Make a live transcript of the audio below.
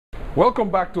Welcome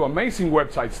back to Amazing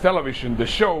Websites Television, the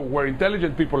show where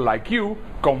intelligent people like you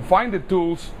can find the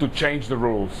tools to change the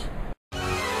rules.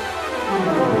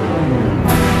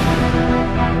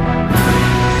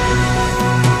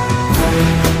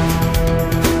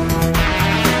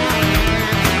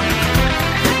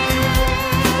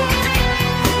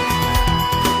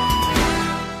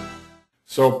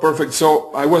 So perfect.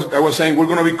 So I was saying we're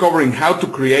going to be covering how to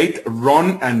create,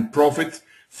 run, and profit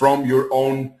from your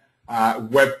own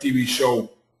web TV show.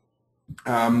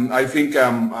 I think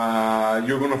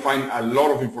you're going to find a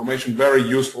lot of information very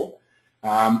useful.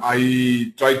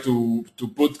 I try to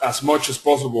put as much as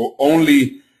possible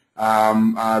only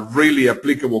really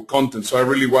applicable content. So I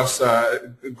really was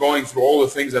going through all the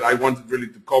things that I wanted really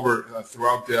to cover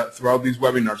throughout this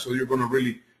webinar. So you're going to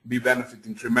really be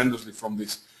benefiting tremendously from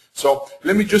this. So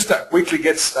let me just quickly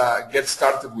get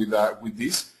started with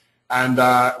this. And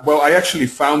well, I actually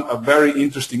found a very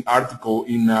interesting article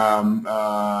in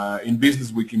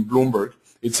Business Week in Bloomberg.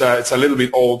 It's a little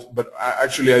bit old, but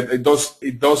actually it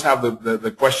does have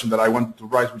the question that I wanted to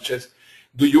raise, which is,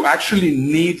 do you actually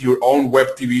need your own web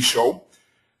TV show?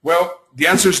 Well, the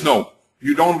answer is no.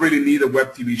 You don't really need a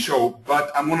web TV show, but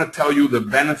I'm going to tell you the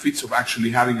benefits of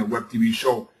actually having a web TV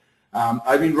show.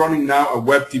 I've been running now a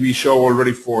web TV show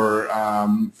already for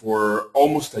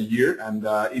almost a year, and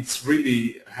it's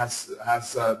really has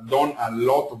done a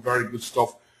lot of very good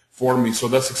stuff for me. So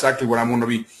that's exactly what I'm going to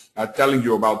be telling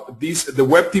you about. The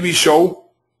web TV show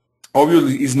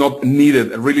obviously is not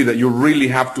needed really, that you really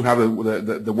have to have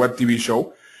the web TV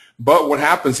show. But what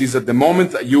happens is that the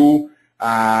moment that you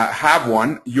have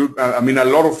one, I mean, a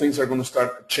lot of things are going to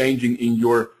start changing in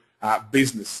your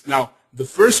business. Now, the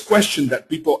first question that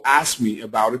people ask me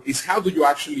about it is, how do you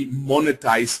actually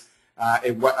monetize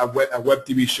a web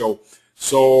TV show?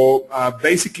 So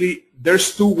basically,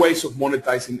 there's two ways of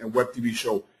monetizing a web TV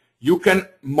show. You can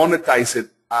monetize it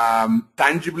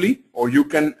tangibly, or you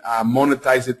can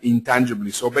monetize it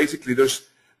intangibly. So basically, there's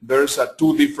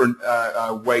two different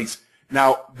ways.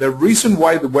 Now, the reason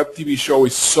why the web TV show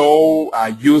is so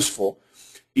useful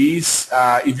is,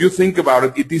 if you think about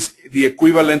it, it is the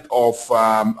equivalent of,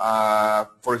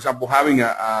 for example, having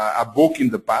a book in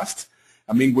the past.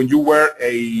 I mean, when you were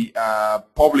a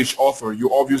published author,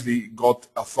 you obviously got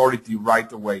authority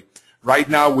right away. Right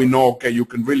now, we know, okay, you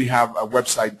can really have a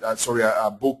website,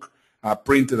 a book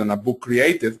printed and a book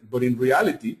created, but in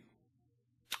reality,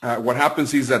 what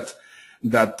happens is that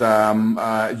you're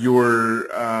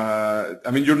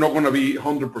not going to be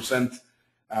 100%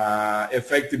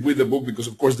 effective with the book, because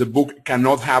of course the book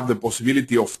cannot have the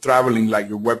possibility of traveling like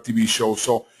your web TV show.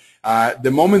 So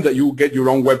the moment that you get your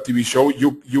own web TV show,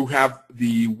 you have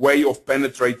the way of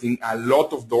penetrating a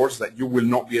lot of doors that you will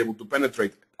not be able to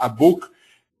penetrate. A book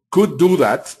could do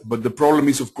that, but the problem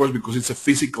is, of course, because it's a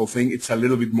physical thing, it's a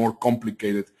little bit more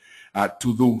complicated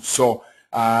to do. So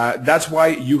that's why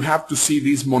you have to see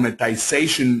this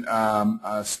monetization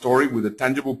story with the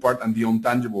tangible part and the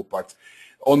intangible part.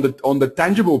 On the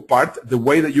tangible part, the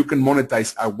way that you can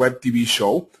monetize a web TV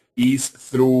show is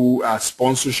through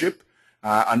sponsorship,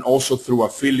 and also through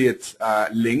affiliate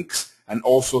links, and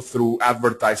also through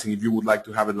advertising, if you would like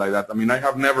to have it like that. I mean, I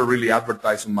have never really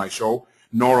advertised on my show,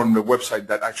 nor on the website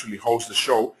that actually hosts the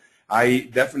show. I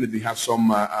definitely have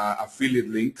some affiliate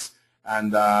links,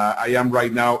 and I am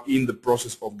right now in the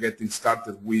process of getting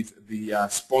started with the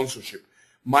sponsorship.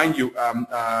 Mind you,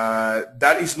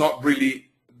 that is not really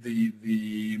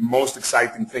the most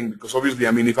exciting thing, because obviously,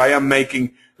 I mean, if I am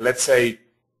making, let's say,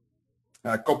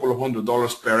 a couple of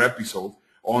 $100 per episode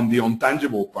on the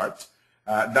intangible part,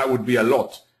 that would be a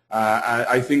lot.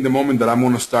 I think the moment that I'm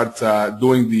going to start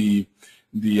doing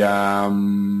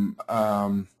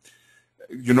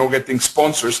getting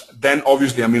sponsors, then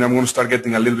obviously, I mean, I'm going to start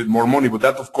getting a little bit more money, but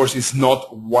that, of course, is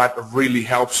not what really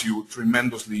helps you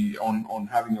tremendously on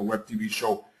having a web TV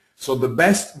show. So the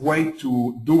best way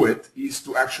to do it is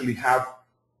to actually have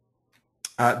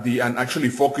and actually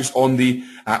focus on the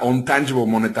intangible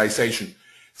monetization.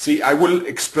 See, I will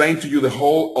explain to you the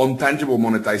whole intangible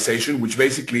monetization, which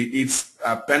basically is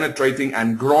penetrating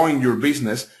and growing your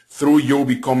business through you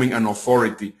becoming an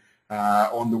authority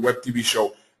on the web TV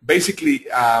show. Basically,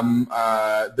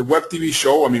 the web TV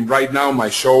show, I mean, right now my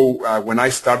show, when I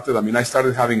started, I mean, I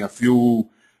started having a few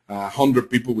 100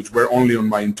 people, which were only on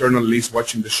my internal list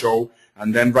watching the show,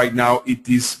 and then right now it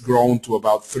is grown to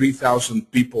about 3,000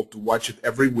 people to watch it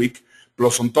every week.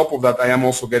 Plus, on top of that, I am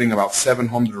also getting about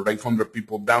 700 or 800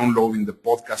 people downloading the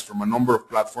podcast from a number of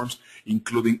platforms,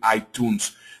 including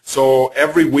iTunes. So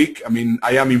every week, I mean,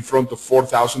 I am in front of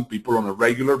 4,000 people on a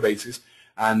regular basis,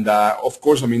 And of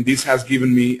course, I mean, this has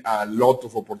given me a lot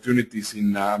of opportunities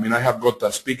in, I mean, I have got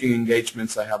speaking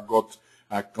engagements, I have got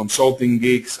consulting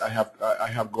gigs, I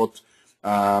have got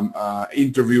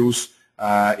interviews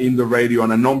in the radio,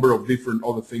 and a number of different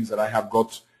other things that I have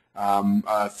got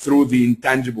through the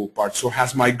intangible part. So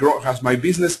has my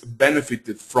business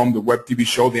benefited from the Web TV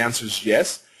show? The answer is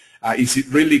yes. Is it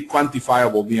really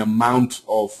quantifiable, the amount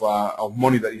of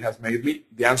money that it has made me?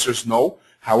 The answer is no.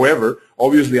 However,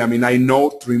 obviously, I mean, I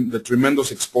know the tremendous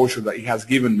exposure that it has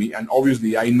given me, and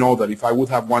obviously I know that if I would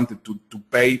have wanted to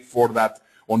pay for that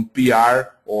on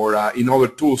PR or in other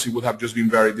tools, it would have just been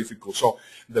very difficult. So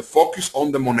the focus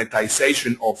on the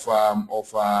monetization of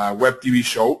Web TV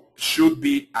show should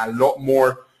be a lot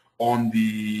more on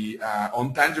the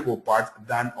intangible part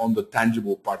than on the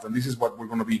tangible part, and this is what we're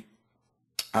going to be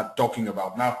talking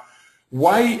about now.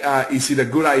 Why is it a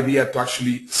good idea to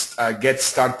actually get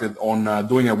started on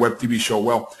doing a Web TV show?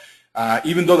 Well,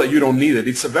 even though that you don't need it,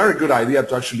 it's a very good idea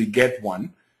to actually get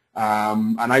one.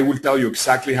 And I will tell you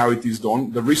exactly how it is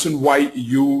done. The reason why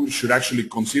you should actually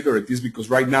consider it is because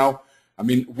right now, I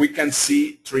mean, we can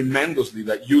see tremendously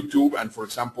that YouTube and, for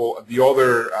example, the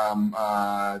other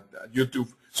YouTube,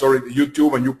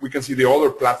 and we can see the other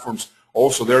platforms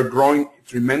also. They're growing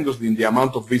tremendously in the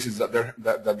amount of visits that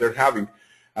they're having.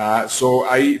 So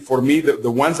for me,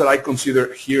 the ones that I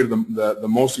consider here the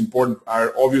most important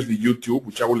are obviously YouTube,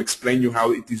 which I will explain you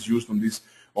how it is used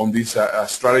on this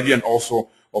strategy, and also,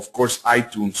 of course,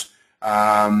 iTunes,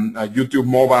 YouTube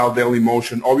Mobile,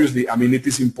 Dailymotion. Obviously, I mean, it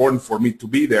is important for me to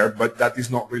be there, but that is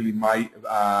not really my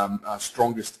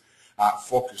strongest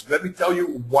focus. Let me tell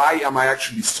you why am I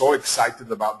actually so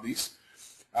excited about this.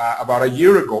 About a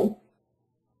year ago,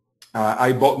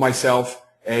 I bought myself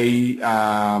a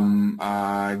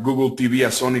Google TV, a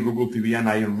Sony Google TV, and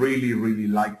I really, really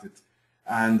liked it.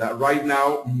 And right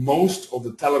now, most of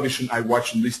the television I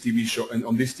watch on this TV show and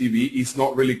on this TV is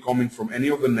not really coming from any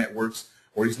of the networks,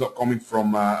 or it's not coming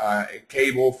from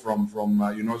cable, from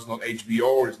you know, it's not HBO,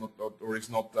 or it's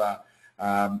not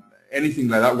anything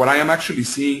like that. What I am actually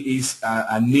seeing is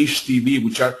a niche TV,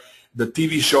 which are the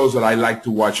TV shows that I like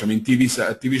to watch. I mean,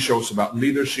 TV shows about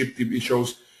leadership, TV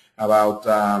shows about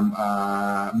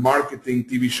marketing,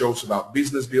 TV shows about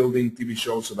business building, TV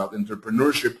shows about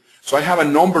entrepreneurship. So I have a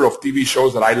number of TV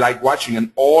shows that I like watching,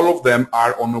 and all of them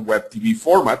are on a Web TV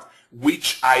format,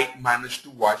 which I managed to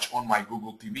watch on my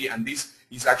Google TV. And this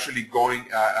is actually growing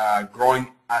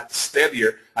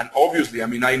steadier. And obviously, I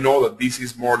mean, I know that this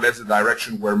is more or less the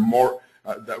direction where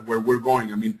we're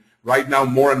going. I mean, right now,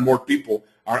 more and more people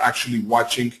are actually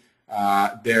watching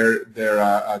their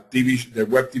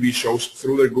Web TV shows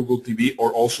through their Google TV,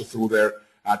 or also through their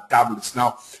tablets.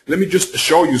 Now, let me just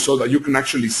show you so that you can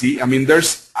actually see. I mean,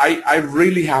 I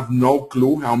really have no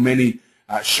clue how many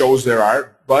shows there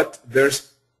are, but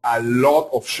there's a lot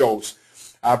of shows.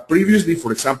 Previously,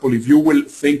 for example, if you will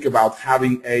think about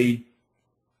having a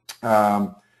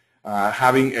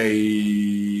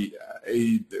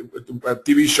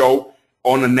TV show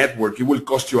on a network, it will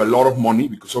cost you a lot of money,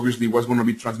 because obviously it was going to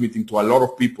be transmitting to a lot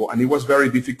of people, and it was very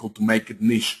difficult to make it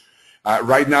niche.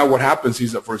 Right now, what happens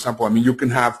is that, for example, I mean, you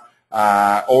can have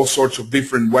all sorts of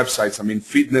different websites. I mean,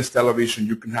 fitness television,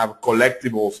 you can have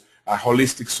collectibles,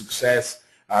 holistic success,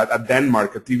 a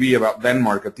Denmark, a TV about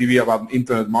Denmark, a TV about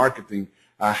internet marketing,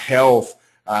 health,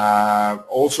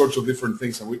 all sorts of different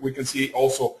things. And we can see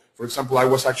also, for example, I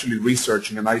was actually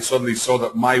researching, and I suddenly saw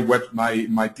that my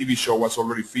TV show was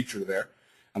already featured there,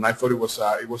 and I thought it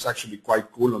was actually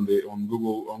quite cool on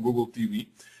Google TV.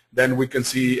 Then we can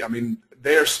see, I mean,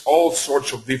 there's all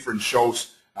sorts of different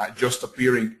shows just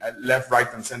appearing left,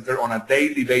 right, and center on a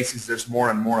daily basis. There's more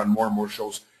and more and more and more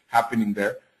shows happening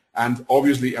there, and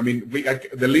obviously, I mean,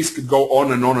 the list could go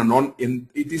on and on and on. And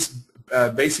it is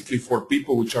basically for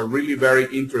people which are really very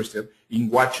interested in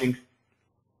watching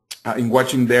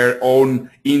their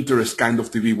own interest kind of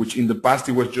TV, which in the past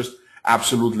it was just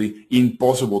absolutely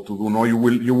impossible to do. No, you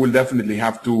will definitely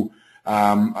have to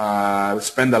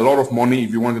spend a lot of money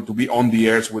if you wanted to be on the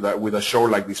airs with a show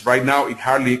like this. Right now, it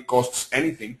hardly costs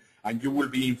anything, and you will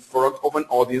be in front of an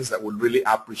audience that will really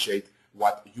appreciate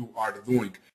what you are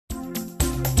doing.